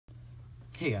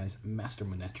Hey guys, Master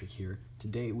Monetric here.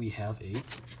 Today we have a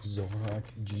Zoroark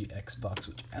GX box,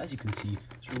 which as you can see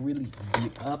is really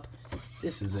beat up.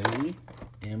 This is a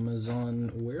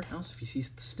Amazon warehouse. If you see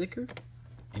the sticker,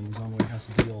 Amazon warehouse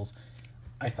deals.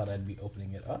 I thought I'd be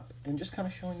opening it up and just kind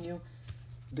of showing you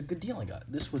the good deal I got.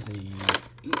 This was a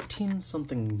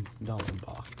 18-something dollar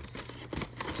box.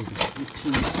 Was it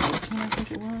 18, I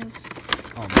think it was?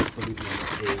 But it was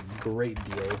a great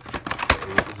deal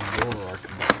for a Zoroark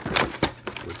box,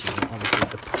 which is obviously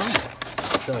the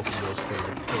promo itself goes for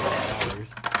like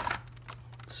 $30.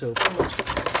 So pretty much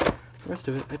the rest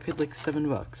of it, I paid like $7.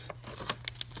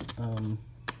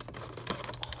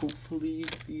 Hopefully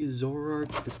the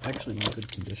Zoroark is actually in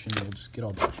good condition. We'll just get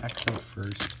all the packs out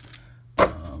first.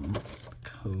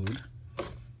 Code.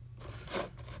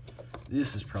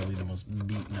 This is probably the most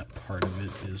beaten up part of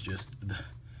it, is just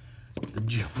the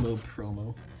jumbo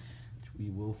promo, which we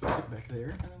will put back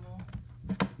there, and then we'll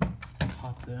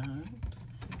pop that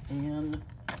and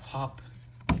pop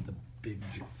the big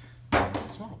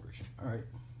small version. All right.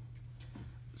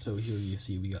 So here you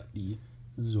see we got the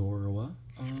Zoroark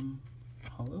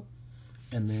hollow,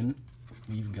 and then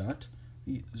we've got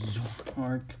the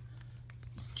Zoroark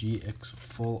GX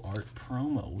full art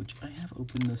promo, which I have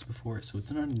opened this before, so it's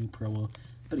not a new promo,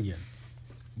 but again,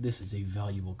 this is a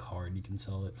valuable card. You can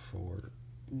sell it for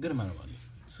a good amount of money,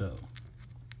 so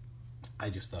I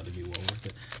just thought it'd be well worth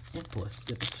it. And plus,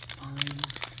 get 5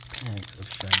 packs of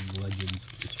Shining Legends,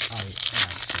 which I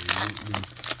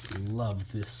absolutely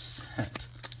love this set.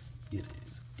 It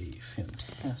is a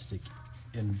fantastic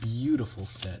and beautiful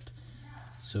set.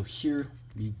 So here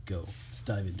we go. Let's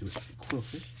dive into it. So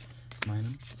Quillfish,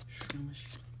 Minun,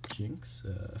 Shroomish, Jinx,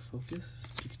 Focus,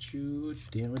 Pikachu,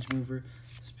 Damage Mover,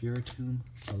 Spiritomb,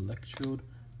 Electrode,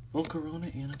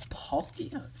 Volcarona, and a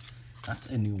Palkia. That's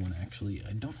a new one, actually.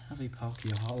 I don't have a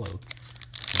Palkia Hollow.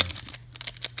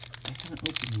 I haven't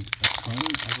opened a ton.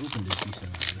 I've opened a decent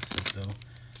amount of this set, though.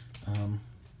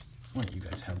 Why don't you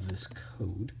guys have this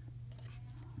code?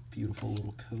 Beautiful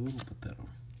little code. We'll put that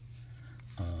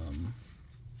on.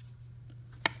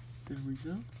 There we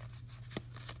go.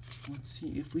 Let's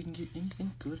see if we can get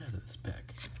anything good out of this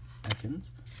pack.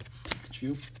 Ekans,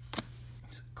 Pikachu,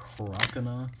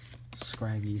 Crocodile,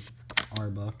 Scraggy,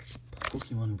 Arbok,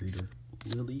 Pokemon Breeder,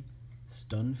 Lily,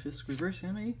 Stunfisk, Reverse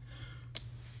Anime,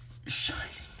 Shining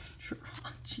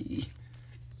Jirachi.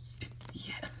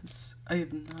 Yes! I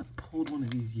have not pulled one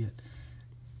of these yet.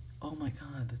 Oh my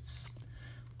god, this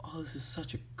is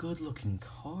such a good looking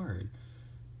card.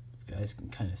 You guys can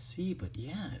kind of see, but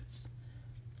yeah, it's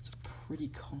a pretty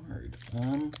card. So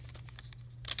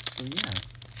yeah,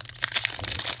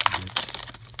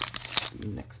 let's get the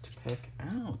next pack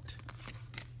out.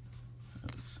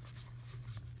 That was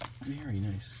a very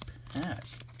nice pack.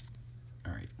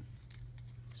 Alright,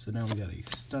 so now we got a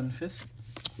Stunfisk,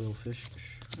 Quillfish,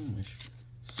 Shroomish,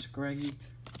 Scraggy,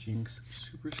 Jinx,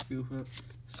 Super Scoop Up,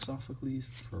 Sophocles,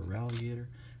 Feraligatr,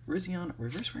 Rizion,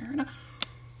 Reverse Rare,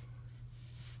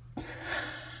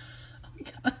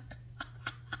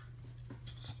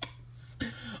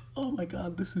 oh my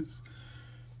god, this is...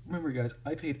 Remember guys,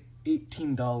 I paid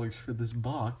 $18 for this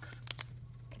box,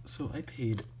 so I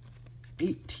paid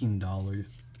 $18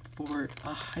 for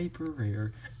a hyper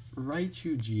rare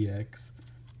Raichu GX,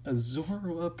 a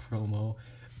Zoroark promo,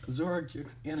 a Zoroark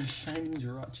GX, and a Shining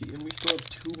Jirachi, and we still have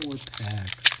 2 more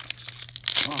packs.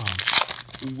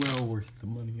 Well worth the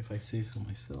money if I say so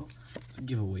myself. Let's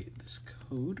give away this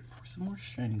code for some more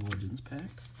Shining Legends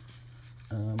packs.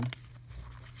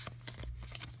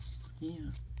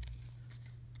 Yeah.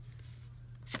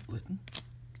 Litten,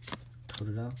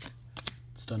 Totodile,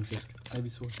 Stunfisk,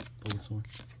 Ivysaur, Bulbasaur,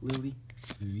 Lily,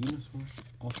 Venusaur,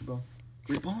 Ultra Ball,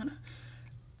 Great Ball,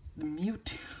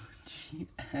 Mewtwo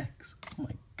GX. Oh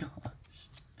my gosh.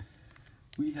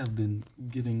 We have been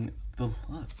getting the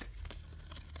luck.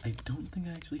 I don't think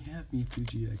I actually have Mewtwo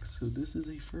GX, so this is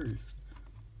a first.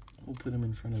 We'll put him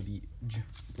in front of the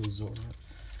Zoroark.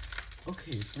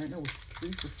 Okay, so right now we're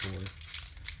 3 for 4.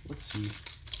 Let's see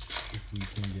if we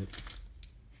can get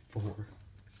 4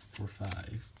 for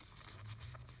 5.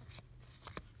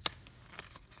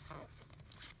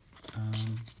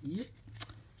 Yep.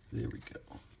 There we go.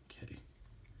 Okay.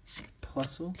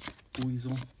 Plusle,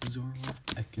 Weasel, Zoroark,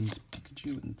 Ekans,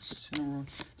 Pikachu, Incineroar,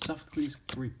 Sophocles,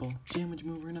 Great Ball, Damage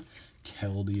Mover, and a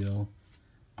Keldeo.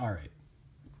 Alright.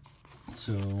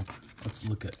 So, let's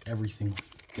look at everything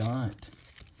we got.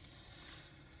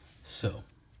 So,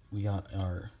 we got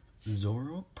our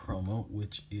Zoroark promo,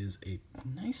 which is a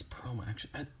nice promo.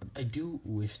 Actually, I do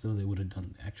wish, though, they would have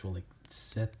done the actual, like,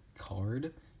 set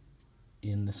card.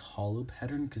 in this hollow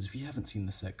pattern, because if you haven't seen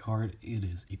the set card, it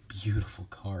is a beautiful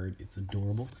card. It's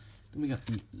adorable. Then we got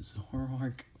the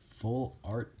Zoroark Full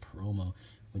Art Promo,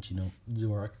 which, you know,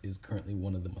 Zoroark is currently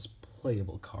one of the most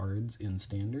playable cards in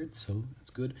Standard, so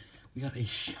that's good. We got a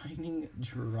Shining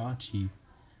Jirachi,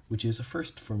 which is a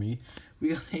first for me. We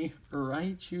got a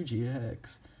Raichu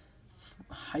GX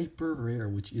Hyper Rare,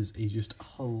 which is a just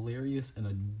hilarious and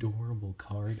adorable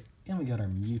card. And we got our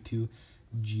Mewtwo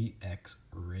GX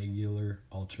Regular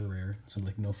Ultra Rare, so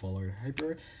like no full art Hyper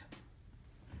Rare.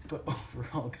 But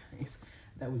overall, guys,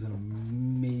 that was an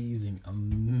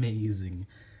amazing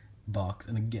box,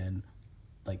 and again,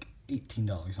 like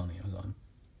 $18 on Amazon.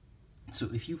 So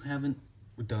if you haven't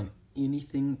done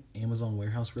anything Amazon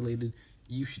warehouse related,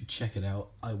 you should check it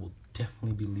out. I will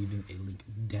definitely be leaving a link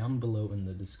down below in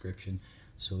the description.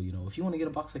 So, you know, if you want to get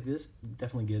a box like this,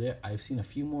 definitely get it. I've seen a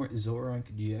few more Zoroark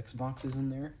GX boxes in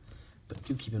there, but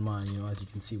do keep in mind, you know, as you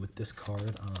can see with this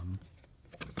card,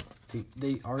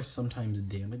 they are sometimes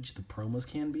damaged. The promos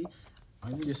can be.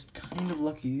 I'm just kind of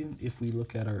lucky. If we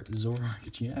look at our Zoroark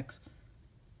GX,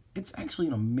 it's actually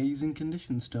in amazing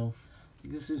condition still.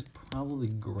 This is probably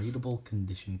gradable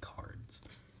condition cards.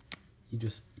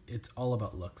 It's all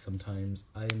about luck sometimes.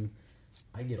 I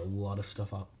get a lot of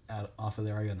stuff off of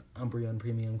there. I got an Umbreon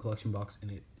Premium Collection box,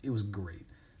 and it was great.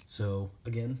 So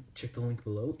again, check the link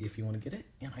below if you want to get it,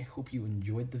 and I hope you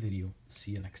enjoyed the video.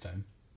 See you next time.